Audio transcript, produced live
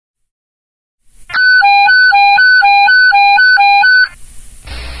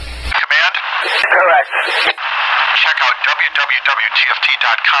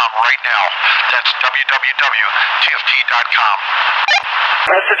www.tft.com.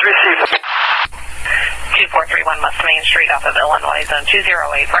 Message received. 2431 West Main Street off of Illinois, zone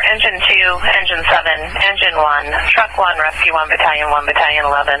 208 for engine 2, engine 7, engine 1, truck 1, rescue 1, battalion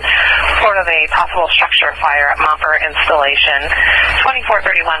 11, report of a possible structure fire at Momper installation.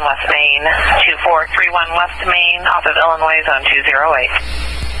 2431 West Main, 2431 West Main off of Illinois, zone 208.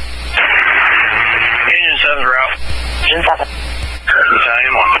 Engine 7's route. Engine 7.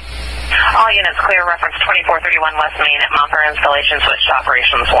 Battalion 1. All units clear, reference 2431 West Main at Momper installation, switch to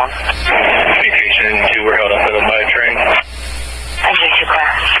operations 1. Communication 2, we're held up in a by train. Engine 2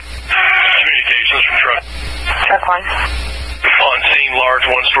 clear. Communications from truck. Truck 1. On scene, large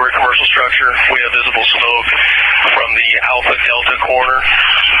one-story commercial structure. We have visible smoke from the Alpha Delta corner.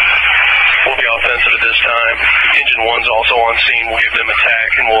 We'll be offensive at this time. Engine 1's also on scene. We'll give them attack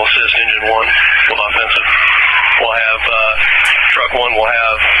and we'll assist Engine 1 with offensive. We'll have Truck 1 will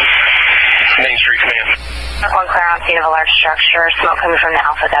have Main Street Command. Truck 1 clear on scene of a large structure. Smoke coming from the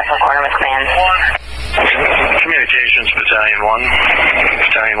Alpha Delta corner with command. Communications Battalion 1.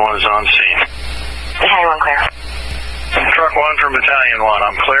 Battalion 1 is on scene. Battalion 1 clear. Truck 1 from Battalion 1.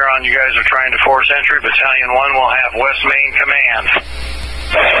 I'm clear on you guys are trying to force entry. Battalion 1 will have West Main command.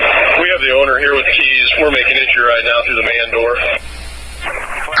 We have the owner here with keys. We're making entry right now through the man door.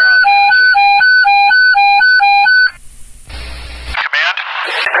 Clear on that. Command?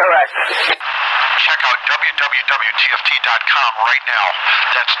 Correct. Check out www.tft.com right now.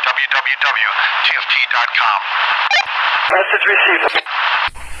 That's www.tft.com. Message received.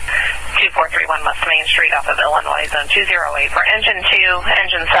 2431 West Main Street off of Illinois, zone 208 for engine 2,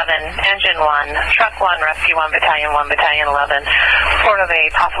 engine 7, engine 1, truck 1, rescue 1, battalion 11, report of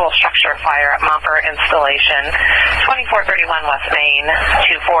a possible structure fire at Momper installation. 2431 West Main,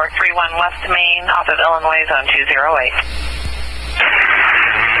 2431 West Main off of Illinois, zone 208.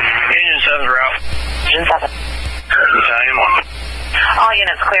 Engine 7's route. Engine 7. Battalion 1. All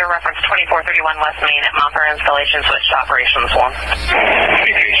units clear, reference 2431 West Main at Momper installation, switch to operations 1.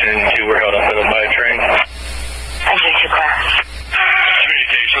 Communication 2, we're held up in a by train. Engine 2 clear.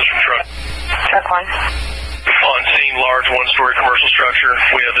 Communications from truck. Truck 1. On scene, large one-story commercial structure.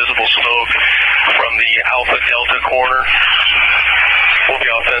 We have visible smoke from the Alpha Delta corner. We'll be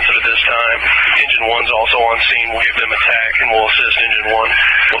offensive at this time. Engine 1's also on scene. We'll give them attack and we'll assist Engine 1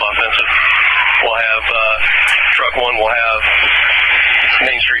 with offensive. We'll have Truck 1 will have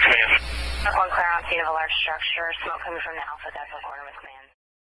Main Street Command. Truck 1 clear on scene of a large structure. Smoke coming from the Alpha Delta corner with